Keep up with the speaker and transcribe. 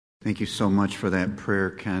Thank you so much for that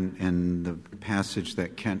prayer, Kent, and the passage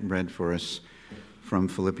that Kent read for us from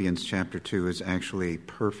Philippians chapter 2 is actually a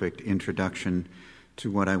perfect introduction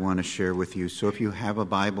to what I want to share with you. So if you have a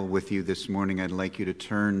Bible with you this morning, I'd like you to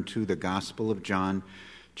turn to the Gospel of John,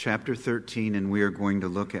 chapter 13, and we are going to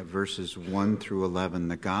look at verses 1 through 11.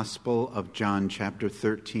 The Gospel of John, chapter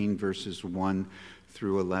 13, verses 1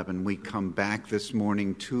 through 11. We come back this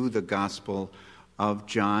morning to the Gospel of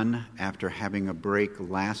John after having a break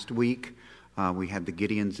last week. We had the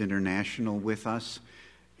Gideons International with us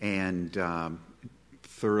and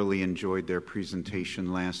thoroughly enjoyed their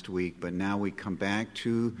presentation last week. But now we come back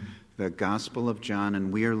to the Gospel of John,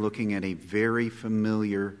 and we are looking at a very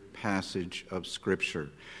familiar passage of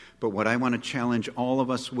Scripture. But what I want to challenge all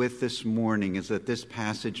of us with this morning is that this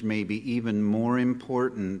passage may be even more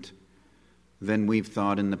important than we've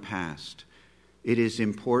thought in the past. It is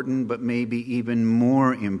important, but maybe even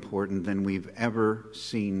more important than we've ever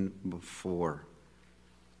seen before.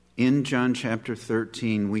 In John chapter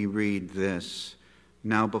 13, we read this: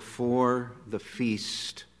 "Now before the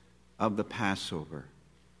feast of the Passover,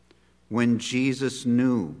 when Jesus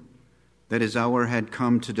knew that his hour had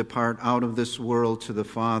come to depart out of this world to the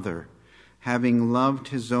Father, having loved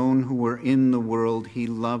his own who were in the world, he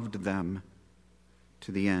loved them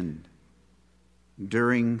to the end.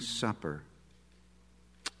 During supper,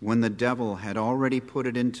 when the devil had already put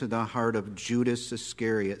it into the heart of Judas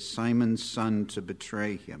Iscariot, Simon's son, to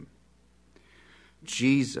betray him,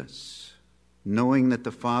 Jesus, knowing that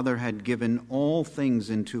the Father had given all things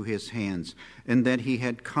into his hands, and that he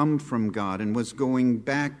had come from God and was going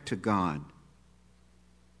back to God,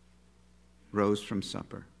 rose from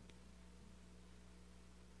supper.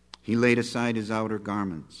 He laid aside his outer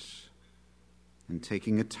garments, and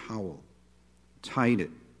taking a towel, tied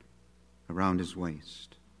it around his waist.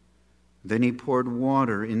 Then he poured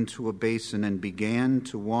water into a basin and began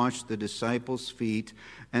to wash the disciples' feet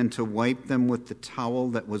and to wipe them with the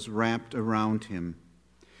towel that was wrapped around him.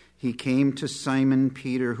 He came to Simon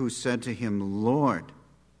Peter, who said to him, 'Lord,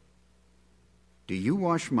 do you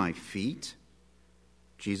wash my feet?'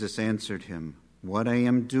 Jesus answered him, 'What I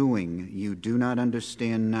am doing you do not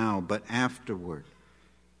understand now, but afterward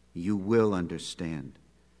you will understand.'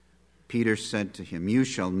 Peter said to him, 'You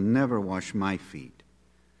shall never wash my feet.'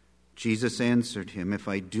 Jesus answered him, 'If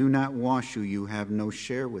I do not wash you, you have no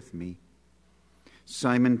share with me.'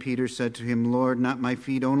 Simon Peter said to him, 'Lord, not my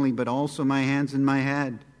feet only, but also my hands and my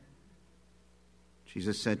head.'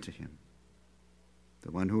 Jesus said to him,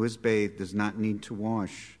 'The one who is bathed does not need to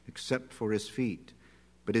wash except for his feet,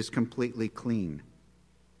 but is completely clean.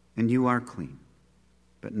 And you are clean,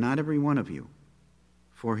 but not every one of you.'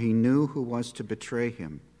 For he knew who was to betray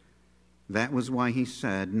him. That was why he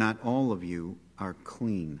said, 'Not all of you are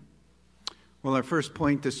clean.'" Well, our first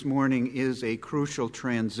point this morning is a crucial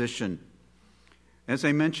transition. As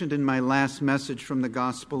I mentioned in my last message from the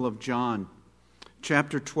Gospel of John,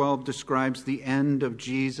 chapter 12 describes the end of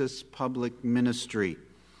Jesus' public ministry,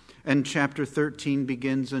 and chapter 13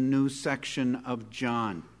 begins a new section of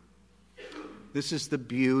John. This is the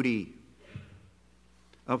beauty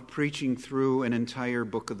of preaching through an entire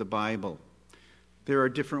book of the Bible. There are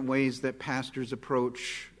different ways that pastors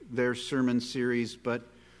approach their sermon series, but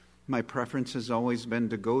my preference has always been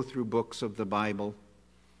to go through books of the Bible.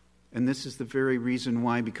 And this is the very reason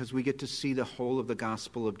why, because we get to see the whole of the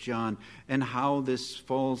Gospel of John and how this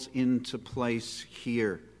falls into place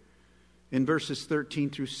here. In verses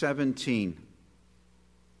 13 through 17,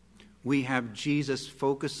 we have Jesus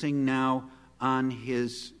focusing now on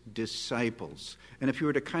his disciples. And if you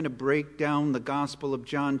were to kind of break down the Gospel of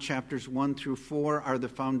John, chapters 1 through 4 are the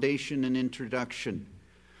foundation and introduction.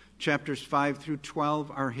 Chapters 5 through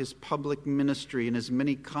 12 are his public ministry and his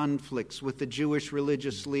many conflicts with the Jewish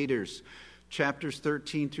religious leaders. Chapters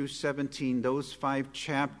 13 through 17, those 5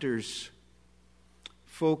 chapters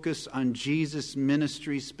focus on Jesus'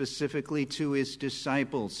 ministry specifically to his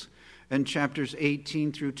disciples. And chapters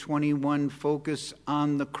 18 through 21 focus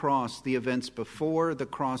on the cross, the events before the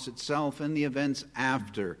cross itself and the events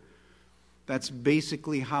after. That's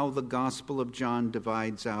basically how the Gospel of John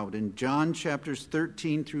divides out. And John chapters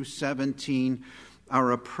 13 through 17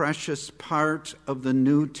 are a precious part of the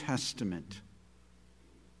New Testament.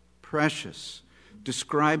 Precious,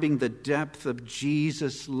 describing the depth of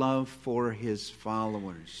Jesus' love for his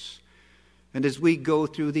followers. And as we go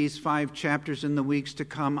through these 5 chapters in the weeks to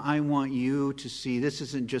come, I want you to see this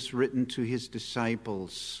isn't just written to his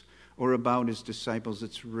disciples or about his disciples.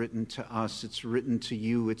 It's written to us. It's written to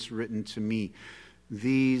you. It's written to me.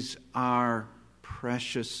 These are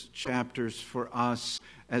precious chapters for us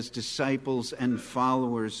as disciples and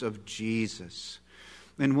followers of Jesus.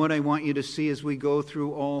 And what I want you to see as we go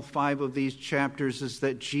through all 5 of these chapters is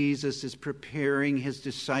that Jesus is preparing his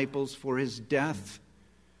disciples for his death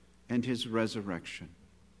and his resurrection.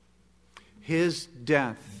 His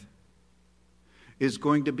death is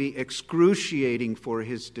going to be excruciating for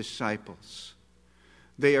his disciples.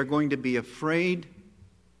 They are going to be afraid.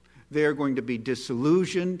 They are going to be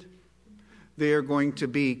disillusioned. They are going to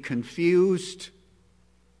be confused.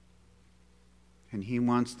 And he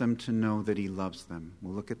wants them to know that he loves them.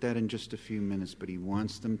 We'll look at that in just a few minutes, but he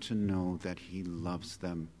wants them to know that he loves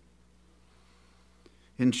them.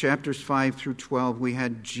 In chapters 5 through 12, we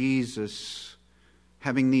had Jesus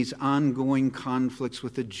having these ongoing conflicts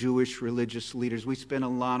with the Jewish religious leaders. We spent a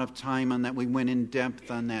lot of time on that. We went in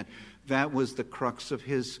depth on that. That was the crux of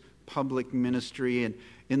his public ministry, and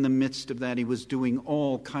in the midst of that, he was doing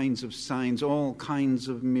all kinds of signs, all kinds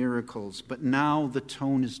of miracles. But now the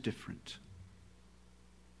tone is different.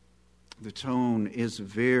 The tone is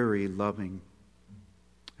very loving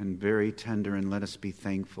and very tender, and let us be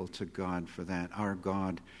thankful to God for that. Our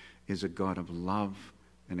God is a God of love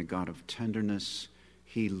and a God of tenderness.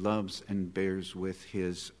 He loves and bears with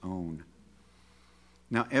his own.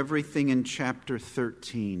 Now, everything in chapter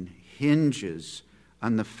 13 hinges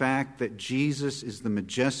on the fact that Jesus is the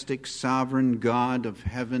majestic, sovereign God of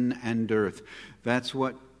heaven and earth. That's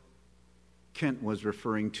what Kent was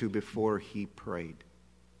referring to before he prayed,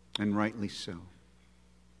 and rightly so.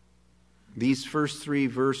 These first 3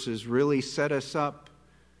 verses really set us up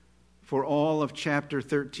for all of chapter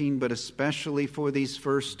 13, but especially for these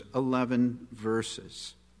first 11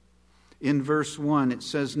 verses. In verse 1, it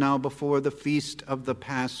says, "Now before the feast of the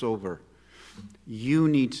Passover." You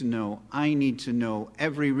need to know, I need to know,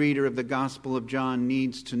 every reader of the Gospel of John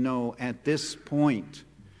needs to know at this point,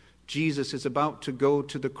 Jesus is about to go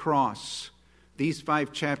to the cross. These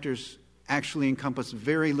 5 chapters actually encompass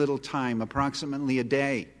very little time, approximately a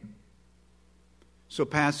day. So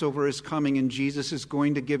Passover is coming, and Jesus is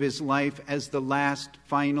going to give his life as the last,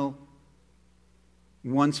 final,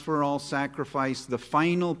 once-for-all sacrifice. The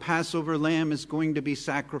final Passover lamb is going to be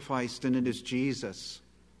sacrificed, and it is Jesus.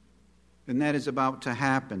 And that is about to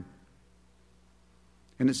happen.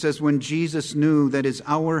 And it says, when Jesus knew that his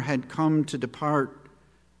hour had come to depart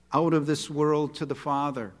out of this world to the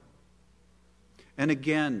Father. And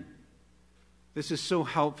again, this is so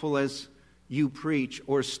helpful as you preach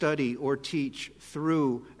or study or teach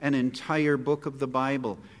through an entire book of the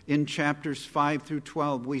Bible. In chapters 5 through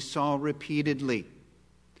 12, we saw repeatedly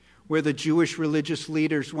where the Jewish religious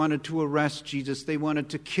leaders wanted to arrest Jesus. They wanted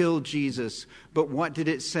to kill Jesus. But what did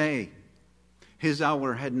it say? His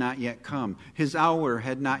hour had not yet come. His hour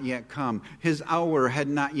had not yet come. His hour had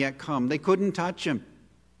not yet come. They couldn't touch him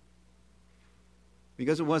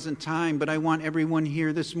because it wasn't time. But I want everyone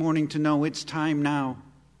here this morning to know it's time now.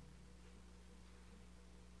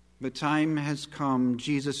 The time has come.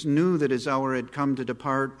 Jesus knew that his hour had come to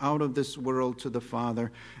depart out of this world to the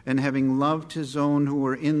Father. And having loved his own who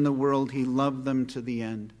were in the world, he loved them to the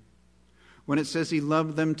end. When it says he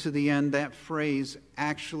loved them to the end, that phrase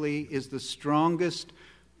actually is the strongest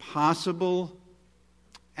possible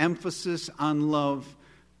emphasis on love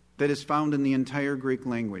that is found in the entire Greek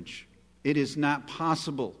language. It is not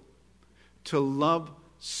possible to love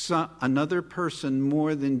another person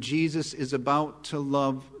more than Jesus is about to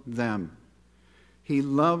love them. He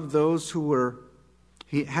loved those who were,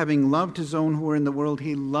 having loved his own who were in the world,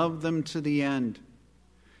 he loved them to the end.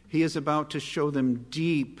 He is about to show them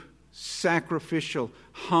deep, sacrificial,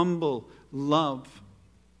 humble love.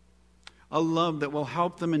 A love that will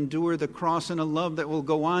help them endure the cross, and a love that will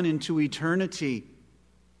go on into eternity.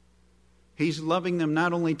 He's loving them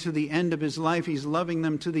not only to the end of his life, he's loving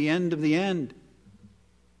them to the end of the end.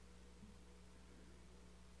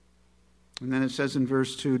 And then it says in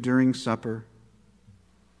verse 2, during supper,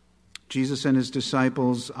 Jesus and his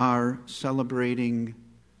disciples are celebrating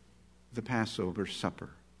the Passover supper.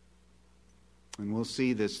 And we'll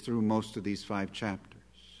see this through most of these 5 chapters.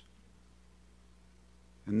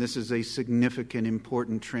 And this is a significant,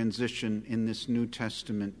 important transition in this New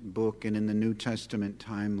Testament book and in the New Testament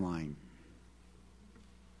timeline.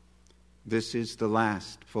 This is the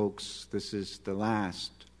last, folks, this is the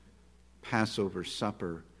last Passover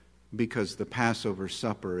supper, because the Passover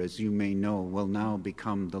supper, as you may know, will now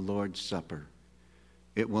become the Lord's Supper.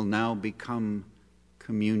 It will now become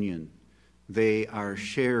communion. They are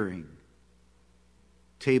sharing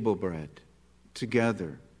table bread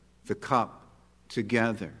together, the cup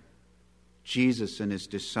together, Jesus and his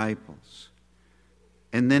disciples.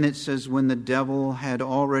 And then it says, when the devil had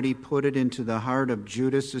already put it into the heart of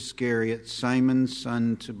Judas Iscariot, Simon's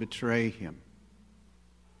son, to betray him.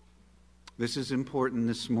 This is important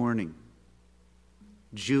this morning.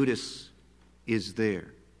 Judas is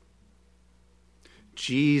there.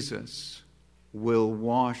 Jesus will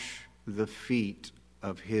wash the feet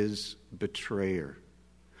of his betrayer.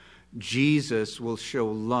 Jesus will show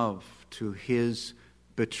love to his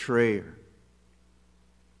betrayer.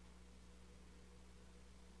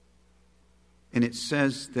 And it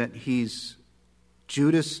says that he's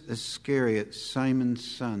Judas Iscariot, Simon's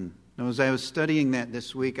son. Now, as I was studying that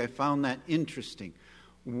this week, I found that interesting.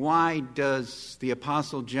 Why does the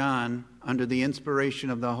Apostle John, under the inspiration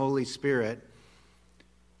of the Holy Spirit,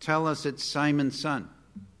 tell us it's Simon's son?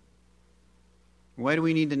 Why do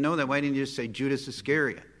we need to know that? Why didn't you just say Judas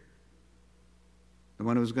Iscariot, the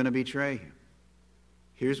one who was going to betray him?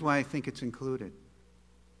 Here's why I think it's included.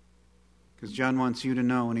 Because John wants you to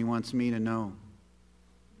know, and he wants me to know,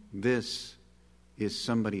 this is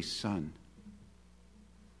somebody's son.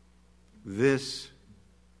 This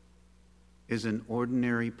is an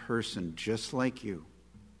ordinary person, just like you,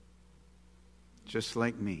 just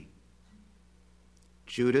like me.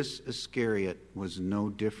 Judas Iscariot was no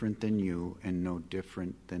different than you and no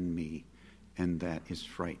different than me, and that is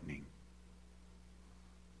frightening.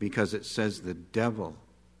 Because it says the devil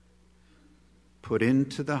put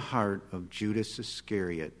into the heart of Judas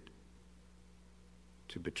Iscariot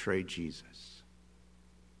to betray Jesus.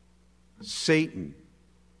 Satan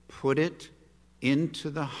put it into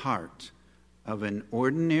the heart of an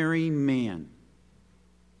ordinary man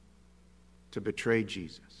to betray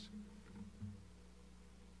Jesus.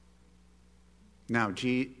 Now,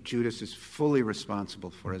 Judas is fully responsible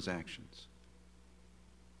for his actions.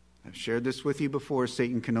 I've shared this with you before.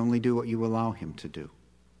 Satan can only do what you allow him to do.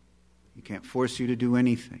 He can't force you to do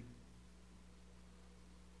anything.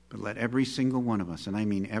 But let every single one of us, and I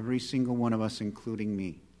mean every single one of us, including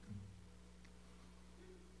me,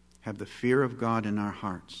 have the fear of God in our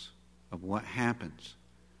hearts of what happens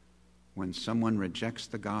when someone rejects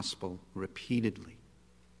the gospel repeatedly,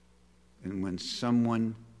 and when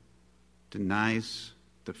someone denies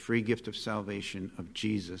the free gift of salvation of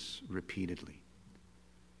Jesus repeatedly.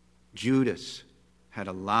 Judas had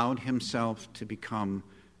allowed himself to become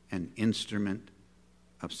an instrument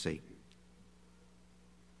of Satan.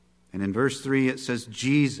 And in verse 3 it says,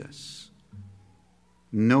 Jesus,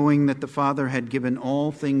 knowing that the Father had given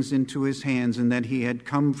all things into his hands and that he had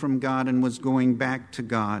come from God and was going back to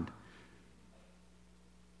God.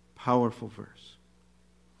 Powerful verse.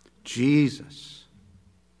 Jesus,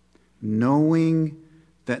 knowing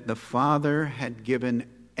that the Father had given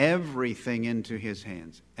everything into his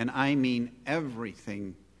hands, and I mean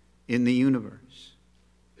everything in the universe,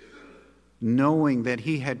 knowing that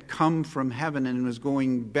he had come from heaven and was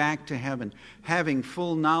going back to heaven, having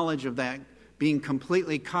full knowledge of that, being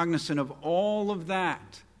completely cognizant of all of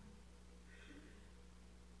that,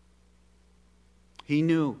 he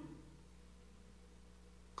knew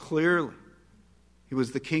clearly he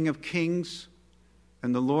was the King of Kings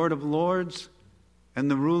and the Lord of Lords and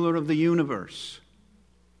the ruler of the universe.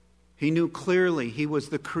 He knew clearly he was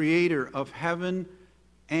the creator of heaven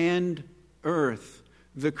and earth,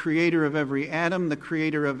 the creator of every atom, the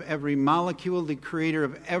creator of every molecule, the creator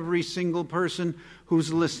of every single person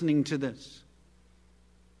who's listening to this.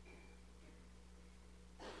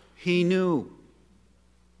 He knew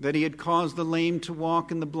that he had caused the lame to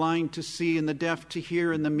walk and the blind to see and the deaf to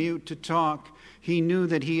hear and the mute to talk. He knew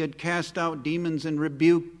that he had cast out demons and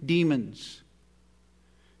rebuked demons.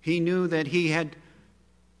 He knew that he had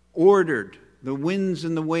ordered the winds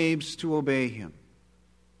and the waves to obey him.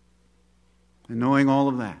 And knowing all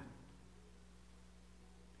of that,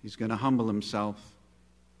 he's going to humble himself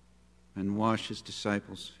and wash his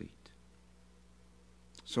disciples' feet.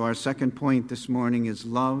 So our second point this morning is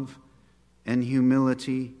love and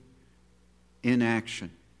humility in action.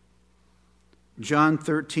 John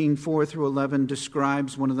 13:4-11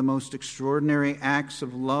 describes one of the most extraordinary acts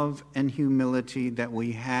of love and humility that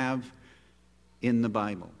we have in the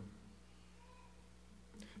Bible.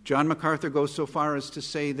 John MacArthur goes so far as to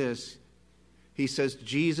say this. He says,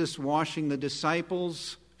 Jesus washing the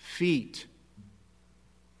disciples' feet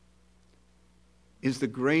is the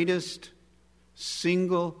greatest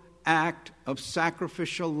single act of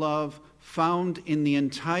sacrificial love found in the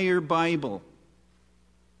entire Bible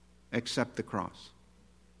except the cross.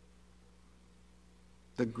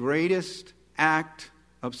 The greatest act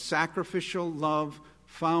of sacrificial love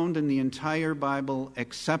found in the entire Bible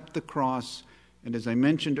except the cross. And as I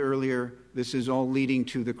mentioned earlier, this is all leading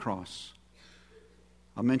to the cross.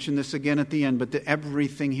 I'll mention this again at the end, but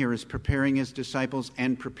everything here is preparing his disciples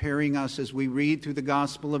and preparing us as we read through the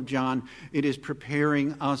Gospel of John. It is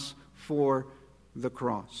preparing us for the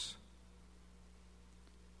cross.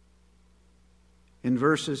 In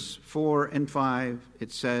verses 4 and 5,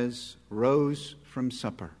 it says, rose from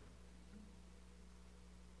supper.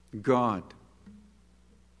 God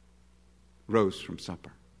rose from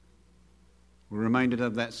supper. We're reminded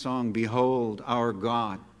of that song, Behold our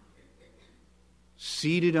God,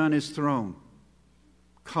 seated on his throne.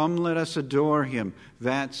 Come, let us adore him.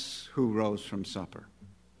 That's who rose from supper.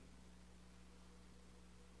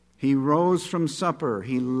 He rose from supper.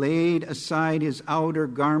 He laid aside his outer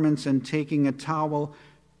garments and taking a towel,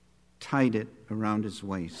 tied it around his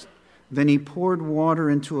waist. Then he poured water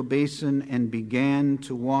into a basin and began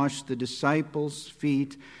to wash the disciples'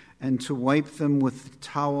 feet and to wipe them with the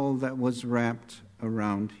towel that was wrapped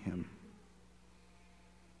around him.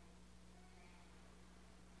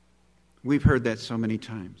 We've heard that so many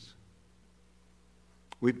times.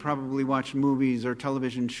 We've probably watched movies or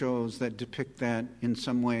television shows that depict that in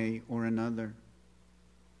some way or another.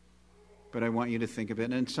 But I want you to think of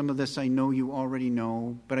it. And some of this I know you already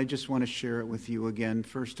know, but I just want to share it with you again.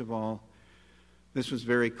 First of all, this was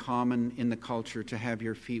very common in the culture to have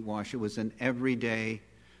your feet washed. It was an everyday,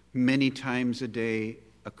 many times a day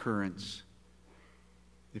occurrence.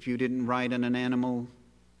 If you didn't ride on an animal,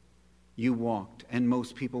 you walked, and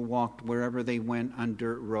most people walked wherever they went on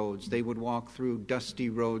dirt roads. They would walk through dusty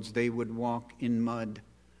roads. They would walk in mud.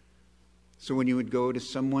 So when you would go to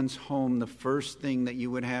someone's home, the first thing that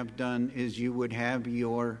you would have done is you would have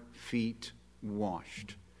your feet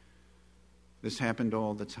washed. This happened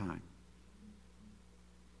all the time.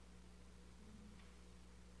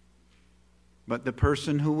 But the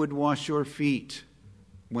person who would wash your feet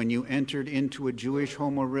when you entered into a Jewish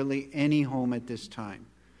home, or really any home at this time,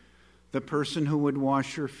 the person who would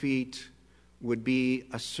wash your feet would be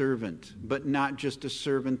a servant, but not just a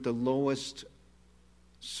servant, the lowest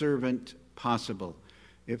servant possible.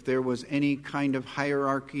 If there was any kind of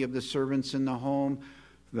hierarchy of the servants in the home,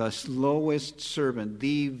 the lowest servant,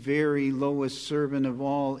 the very lowest servant of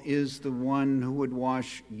all, is the one who would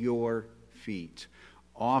wash your feet.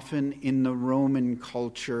 Often in the Roman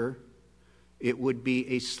culture, it would be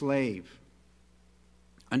a slave.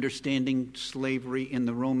 Understanding slavery in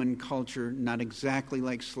the Roman culture, not exactly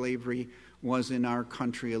like slavery was in our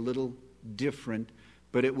country, a little different,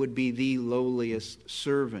 but it would be the lowliest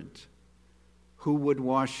servant who would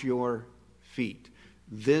wash your feet.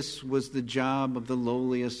 This was the job of the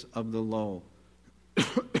lowliest of the low.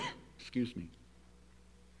 Excuse me.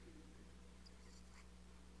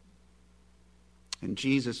 And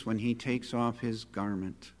Jesus, when he takes off his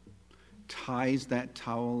garment, ties that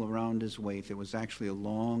towel around his waist. It was actually a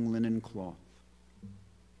long linen cloth.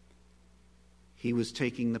 He was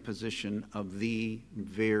taking the position of the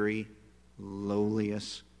very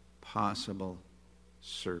lowliest possible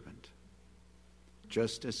servant.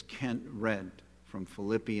 Just as Kent read from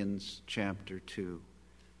Philippians chapter 2,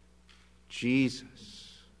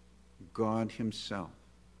 Jesus, God himself,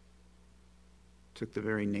 took the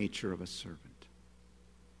very nature of a servant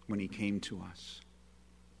when he came to us.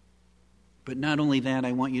 But not only that,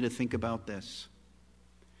 I want you to think about this.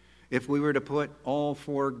 If we were to put all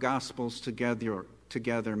four Gospels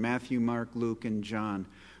together, Matthew, Mark, Luke, and John,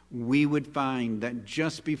 we would find that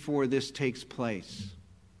just before this takes place,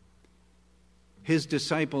 his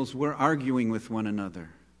disciples were arguing with one another.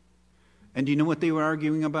 And do you know what they were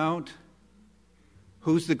arguing about?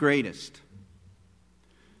 Who's the greatest?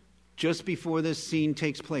 Just before this scene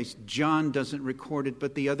takes place, John doesn't record it,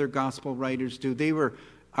 but the other gospel writers do. They were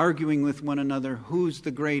arguing with one another, who's the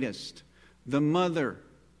greatest? The mother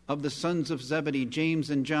of the sons of Zebedee, James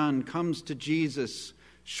and John, comes to Jesus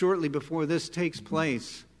shortly before this takes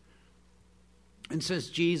place and says,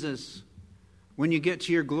 Jesus, when you get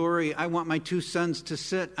to your glory, I want my two sons to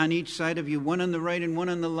sit on each side of you, one on the right and one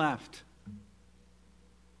on the left.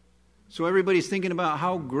 So everybody's thinking about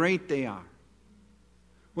how great they are.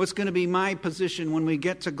 What's going to be my position when we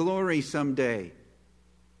get to glory someday?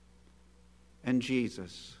 And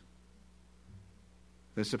Jesus,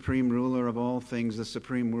 the supreme ruler of all things, the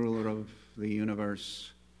supreme ruler of the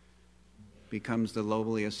universe, becomes the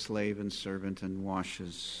lowliest slave and servant and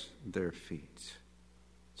washes their feet.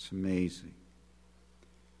 It's amazing.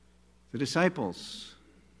 The disciples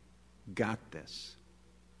got this.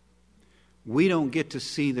 We don't get to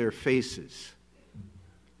see their faces,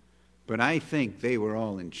 but I think they were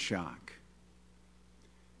all in shock.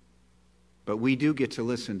 But we do get to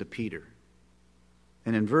listen to Peter.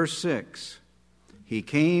 And in verse 6, he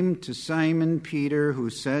came to Simon Peter, who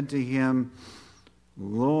said to him,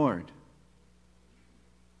 Lord,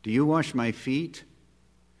 do you wash my feet?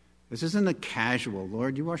 This isn't a casual,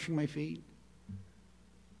 Lord, you washing my feet?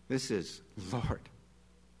 This is, Lord,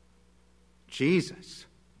 Jesus.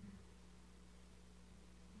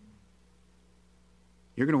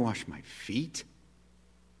 You're going to wash my feet?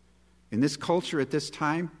 In this culture at this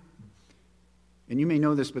time, and you may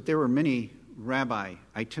know this, but there were many rabbi,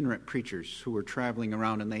 itinerant preachers who were traveling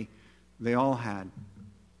around, and they all had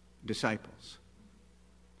disciples.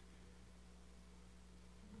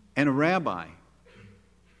 And a rabbi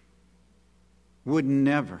would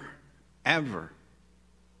never, ever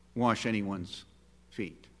wash anyone's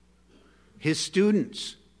feet. His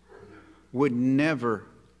students would never,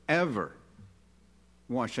 ever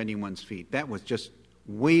wash anyone's feet. That was just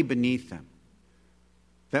way beneath them.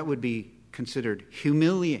 That would be considered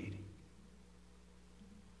humiliating.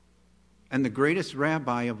 And the greatest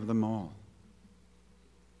rabbi of them all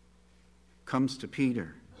comes to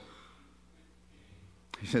Peter.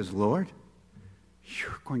 He says, Lord,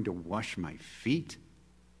 you're going to wash my feet?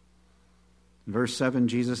 Verse 7,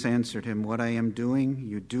 Jesus answered him, what I am doing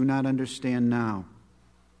you do not understand now,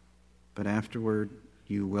 but afterward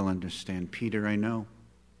you will understand. Peter, I know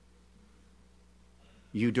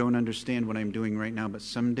you don't understand what I'm doing right now, but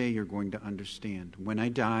someday you're going to understand. When I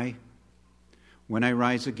die, when I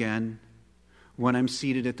rise again, when I'm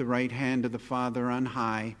seated at the right hand of the Father on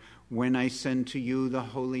high, when I send to you the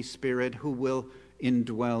Holy Spirit who will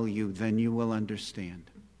indwell you, then you will understand.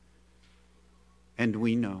 And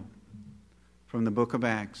we know from the book of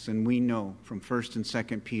Acts, and we know from 1st and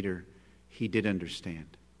 2nd Peter, he did understand.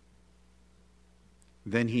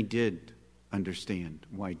 Then he did understand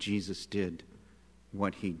why Jesus did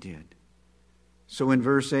what he did. So in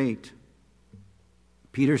verse 8,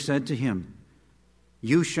 Peter said to him,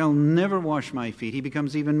 you shall never wash my feet. He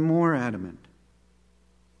becomes even more adamant.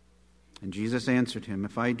 And Jesus answered him,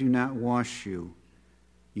 if I do not wash you,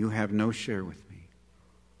 you have no share with me.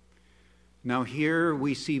 Now here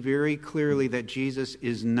we see very clearly that Jesus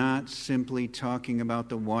is not simply talking about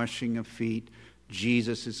the washing of feet.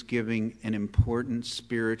 Jesus is giving an important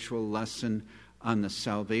spiritual lesson on the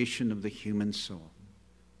salvation of the human soul.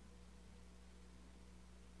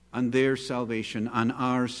 On their salvation, on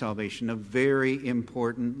our salvation, a very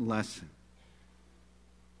important lesson.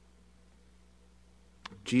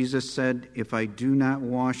 Jesus said, if I do not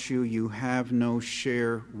wash you, you have no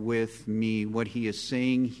share with me. What he is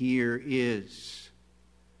saying here is,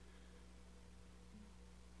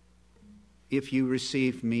 if you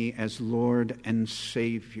receive me as Lord and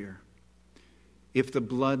Savior, if the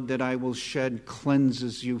blood that I will shed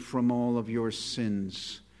cleanses you from all of your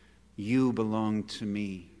sins, you belong to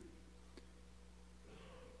me.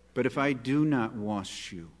 But if I do not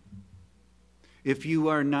wash you, if you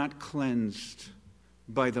are not cleansed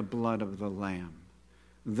by the blood of the Lamb,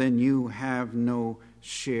 then you have no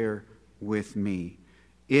share with me.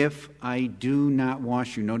 If I do not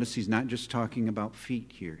wash you, notice he's not just talking about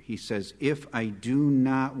feet here. He says, if I do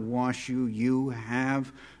not wash you, you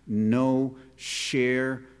have no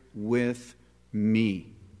share with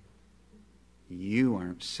me. You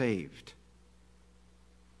aren't saved.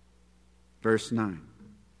 Verse 9.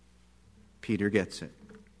 Peter gets it.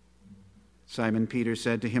 Simon Peter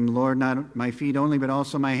said to him, Lord, not my feet only, but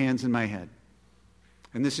also my hands and my head.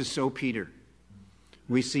 And this is so Peter.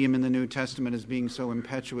 We see him in the New Testament as being so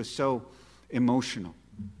impetuous, so emotional.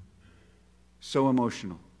 So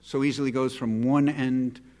emotional. So easily goes from one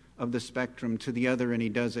end of the spectrum to the other, and he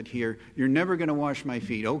does it here. You're never going to wash my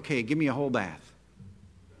feet. Okay, give me a whole bath.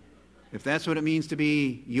 If that's what it means to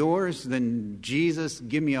be yours, then Jesus,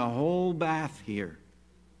 give me a whole bath here.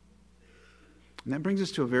 And that brings us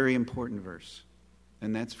to a very important verse,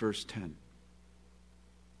 and that's verse 10.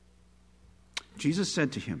 Jesus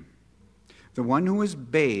said to him, the one who is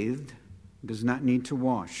bathed does not need to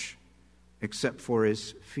wash except for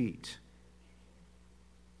his feet,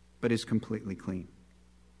 but is completely clean.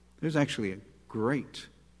 There's actually a great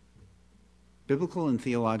biblical and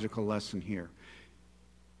theological lesson here.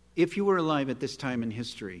 If you were alive at this time in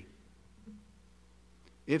history,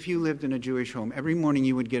 if you lived in a Jewish home, every morning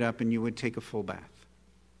you would get up and you would take a full bath.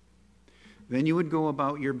 Then you would go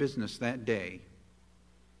about your business that day.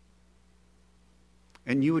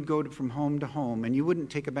 And you would go from home to home, and you wouldn't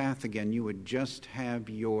take a bath again. You would just have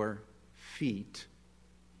your feet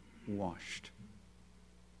washed.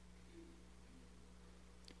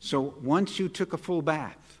 So once you took a full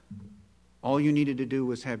bath, all you needed to do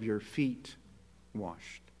was have your feet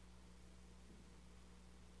washed.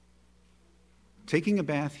 Taking a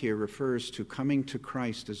bath here refers to coming to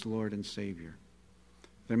Christ as Lord and Savior.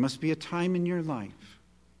 There must be a time in your life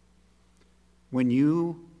when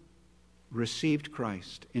you received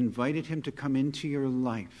Christ, invited him to come into your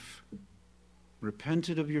life,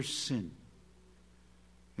 repented of your sin,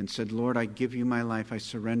 and said, Lord, I give you my life. I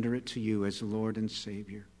surrender it to you as Lord and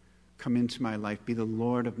Savior. Come into my life. Be the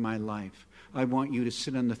Lord of my life. I want you to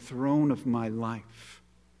sit on the throne of my life.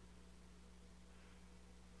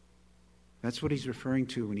 That's what he's referring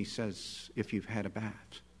to when he says, if you've had a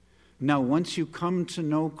bath. Now, once you come to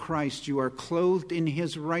know Christ, you are clothed in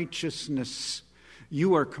his righteousness.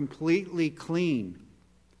 You are completely clean.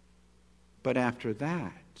 But after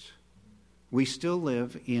that, we still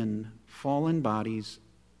live in fallen bodies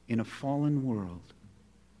in a fallen world.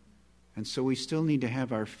 And so we still need to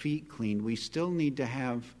have our feet cleaned. We still need to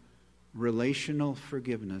have relational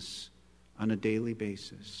forgiveness on a daily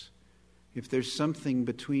basis. If there's something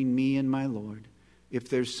between me and my Lord, if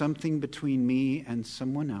there's something between me and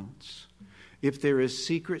someone else, if there is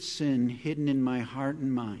secret sin hidden in my heart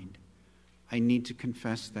and mind, I need to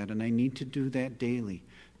confess that, and I need to do that daily.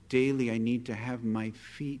 Daily, I need to have my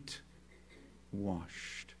feet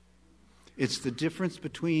washed. It's the difference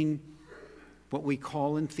between what we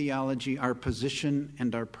call in theology our position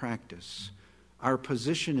and our practice. Our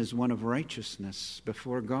position is one of righteousness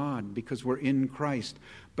before God because we're in Christ.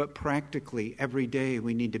 But practically, every day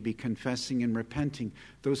we need to be confessing and repenting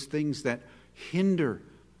those things that hinder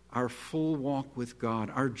our full walk with God,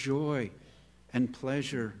 our joy and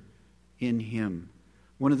pleasure in Him.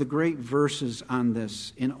 One of the great verses on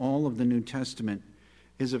this in all of the New Testament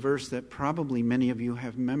is a verse that probably many of you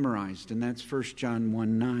have memorized, and that's 1 John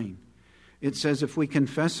 1:9. It says, if we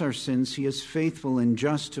confess our sins, He is faithful and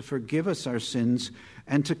just to forgive us our sins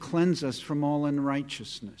and to cleanse us from all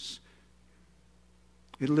unrighteousness.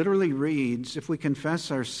 It literally reads, if we confess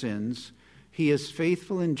our sins, He is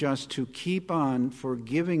faithful and just to keep on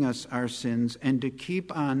forgiving us our sins and to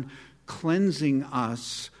keep on cleansing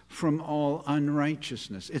us from all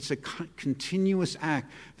unrighteousness. It's a continuous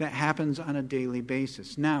act that happens on a daily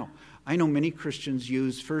basis. Now, I know many Christians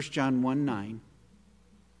use 1 John 1:9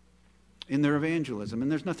 in their evangelism,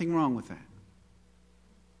 and there's nothing wrong with that.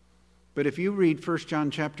 But if you read 1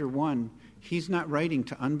 John chapter 1, he's not writing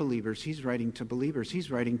to unbelievers, he's writing to believers. He's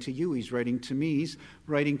writing to you, he's writing to me, he's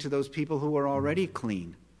writing to those people who are already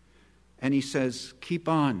clean. And he says, keep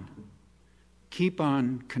on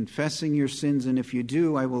confessing your sins, and if you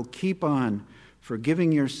do, I will keep on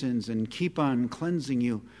forgiving your sins and keep on cleansing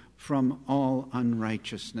you from all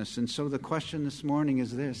unrighteousness. And so the question this morning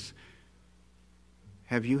is this: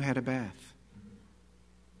 have you had a bath?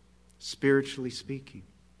 Spiritually speaking.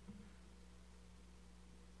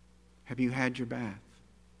 Have you had your bath?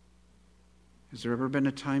 Has there ever been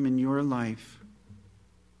a time in your life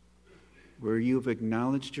where you've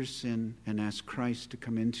acknowledged your sin and asked Christ to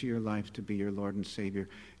come into your life to be your Lord and Savior?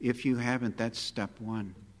 If you haven't, that's step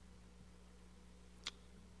one.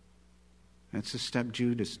 That's a step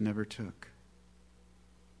Judas never took.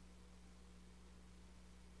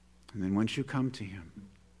 And then once you come to Him,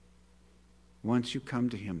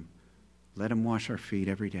 let Him wash our feet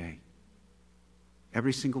every day.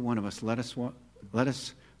 Every single one of us, let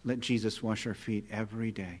Jesus wash our feet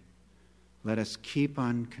every day. Let us keep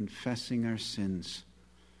on confessing our sins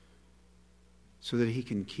so that He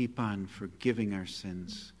can keep on forgiving our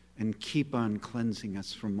sins and keep on cleansing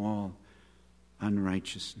us from all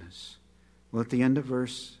unrighteousness. Well, at the end of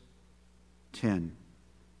verse 10,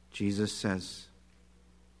 Jesus says,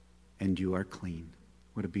 and you are clean.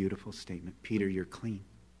 What a beautiful statement. Peter, you're clean.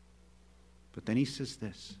 But then he says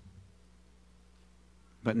this,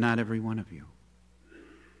 but not every one of you.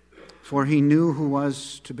 For He knew who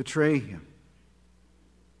was to betray Him.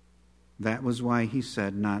 That was why He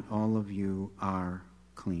said, not all of you are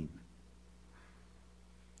clean.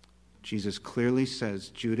 Jesus clearly says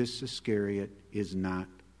Judas Iscariot is not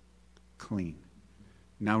clean.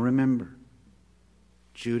 Now remember,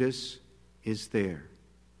 Judas is there.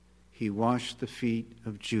 He washed the feet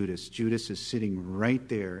of Judas. Judas is sitting right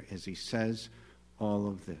there as he says all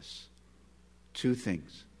of this. Two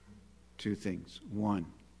things. One,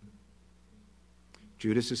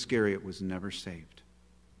 Judas Iscariot was never saved.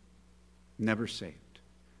 Never saved.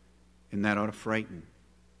 And that ought to frighten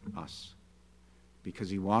us. Because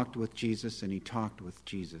he walked with Jesus and he talked with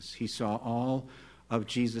Jesus. He saw all of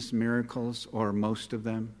Jesus' miracles, or most of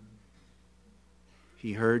them.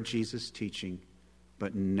 He heard Jesus' teaching,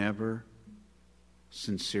 but never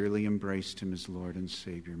sincerely embraced Him as Lord and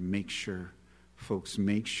Savior. Make sure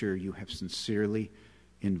you have sincerely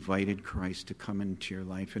invited Christ to come into your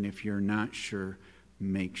life. And if you're not sure,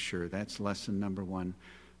 make sure. That's lesson number one.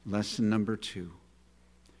 Lesson number two,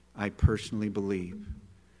 I personally believe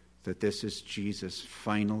that this is Jesus'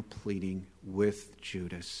 final pleading with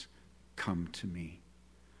Judas, come to me.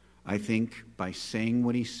 I think by saying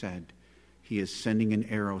what He said, He is sending an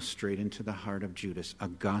arrow straight into the heart of Judas, a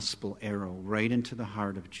gospel arrow right into the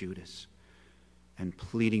heart of Judas, and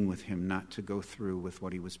pleading with him not to go through with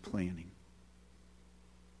what he was planning.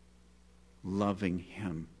 Loving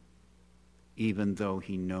him, even though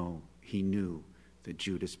he knew that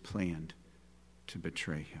Judas planned to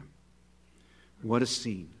betray him. What a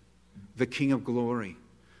scene. The King of glory,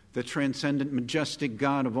 the transcendent, majestic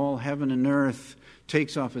God of all heaven and earth,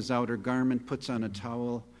 takes off his outer garment, puts on a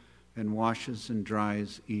towel, and washes and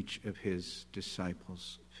dries each of his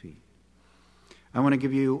disciples' feet. I want to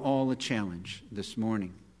give you all a challenge this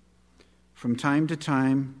morning. From time to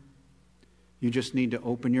time, you just need to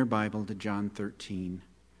open your Bible to John 13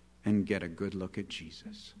 and get a good look at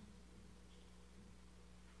Jesus.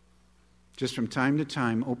 Just from time to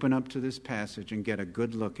time, open up to this passage and get a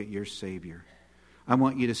good look at your Savior. I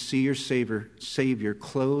want you to see your Savior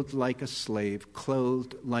clothed like a slave,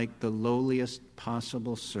 clothed like the lowliest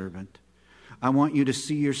possible servant. I want you to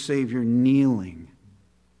see your Savior kneeling,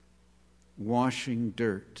 washing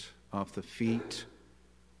dirt off the feet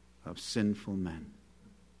of sinful men.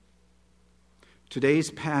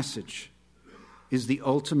 Today's passage is the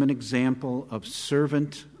ultimate example of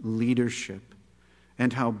servant leadership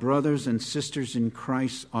and how brothers and sisters in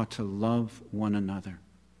Christ ought to love one another.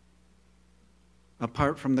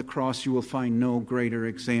 Apart from the cross, you will find no greater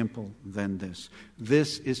example than this.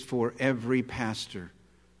 This is for every pastor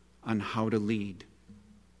on how to lead.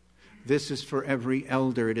 This is for every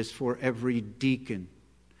elder. It is for every deacon.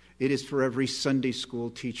 It is for every Sunday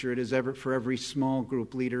school teacher. It is for every small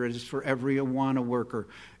group leader. It is for every Awana worker.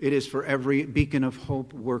 It is for every Beacon of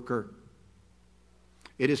Hope worker.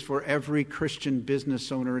 It is for every Christian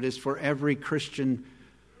business owner. It is for every Christian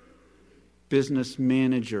business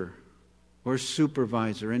manager or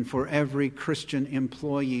supervisor, and for every Christian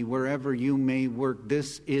employee, wherever you may work.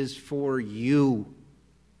 This is for you.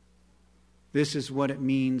 This is what it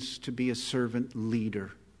means to be a servant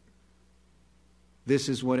leader. This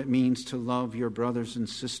is what it means to love your brothers and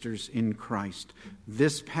sisters in Christ.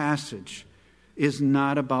 This passage is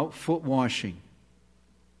not about foot washing.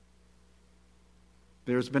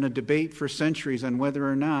 There's been a debate for centuries on whether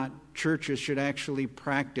or not churches should actually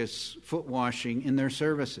practice foot washing in their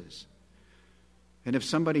services. And if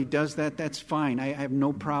somebody does that, that's fine. I have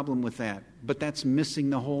no problem with that. But that's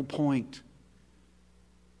missing the whole point.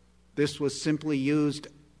 This was simply used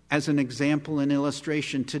as an example and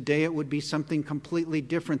illustration. Today it would be something completely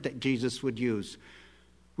different that Jesus would use.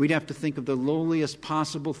 We'd have to think of the lowliest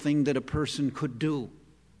possible thing that a person could do.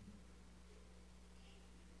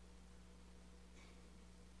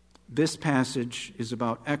 This passage is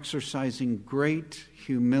about exercising great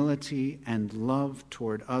humility and love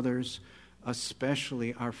toward others,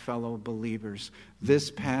 especially our fellow believers. This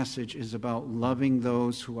passage is about loving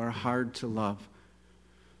those who are hard to love.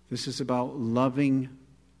 This is about loving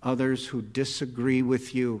others who disagree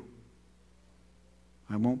with you.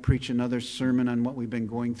 I won't preach another sermon on what we've been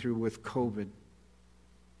going through with COVID,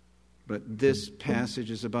 but this passage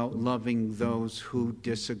is about loving those who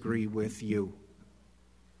disagree with you.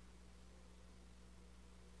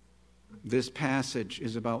 This passage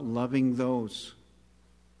is about loving those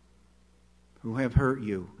who have hurt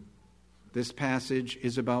you. This passage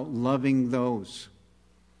is about loving those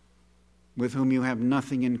with whom you have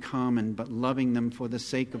nothing in common, but loving them for the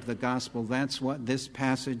sake of the gospel. That's what this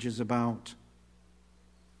passage is about.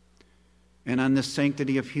 And on this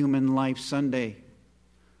Sanctity of Human Life Sunday,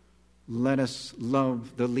 let us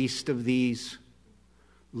love the least of these.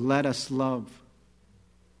 Let us love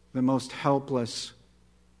the most helpless,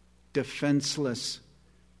 defenseless,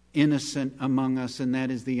 innocent among us, and that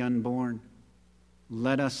is the unborn.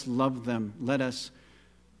 Let us love them. Let us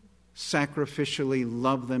sacrificially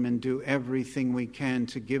love them and do everything we can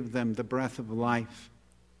to give them the breath of life.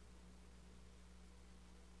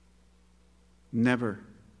 Never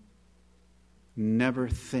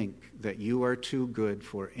think that you are too good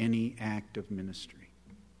for any act of ministry.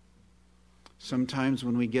 Sometimes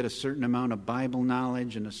when we get a certain amount of Bible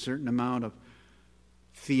knowledge and a certain amount of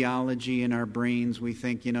theology in our brains, we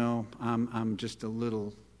think, I'm just a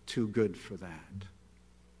little too good for that.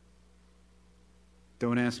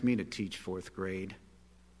 Don't ask me to teach 4th grade.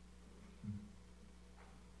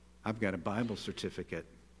 I've got a Bible certificate.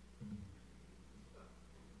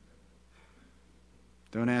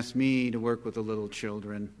 Don't ask me to work with the little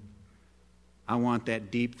children. I want that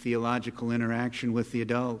deep theological interaction with the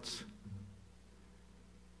adults.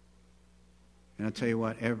 And I'll tell you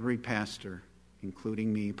what, every pastor,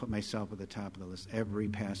 including me, put myself at the top of the list, every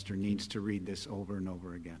pastor needs to read this over and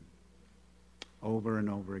over again. Over and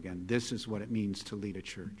over again. This is what it means to lead a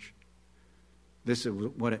church. This is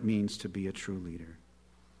what it means to be a true leader.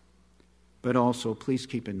 But also, please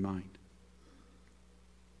keep in mind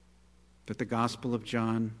that the Gospel of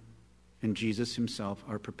John and Jesus himself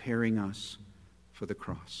are preparing us for the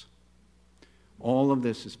cross. All of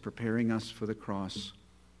this is preparing us for the cross,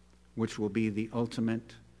 which will be the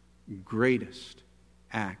ultimate, greatest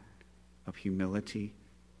act of humility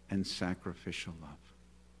and sacrificial love.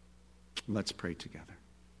 Let's pray together.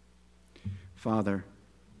 Father,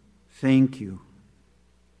 thank you.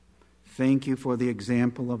 Thank you for the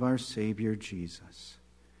example of our Savior Jesus.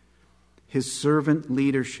 His servant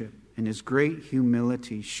leadership and his great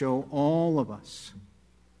humility show all of us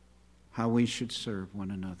how we should serve one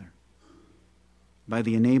another. By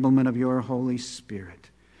the enablement of your Holy Spirit,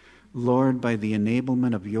 Lord, by the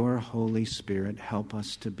enablement of your Holy Spirit, help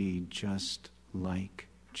us to be just like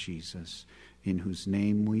Jesus, in whose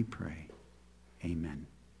name we pray. Amen.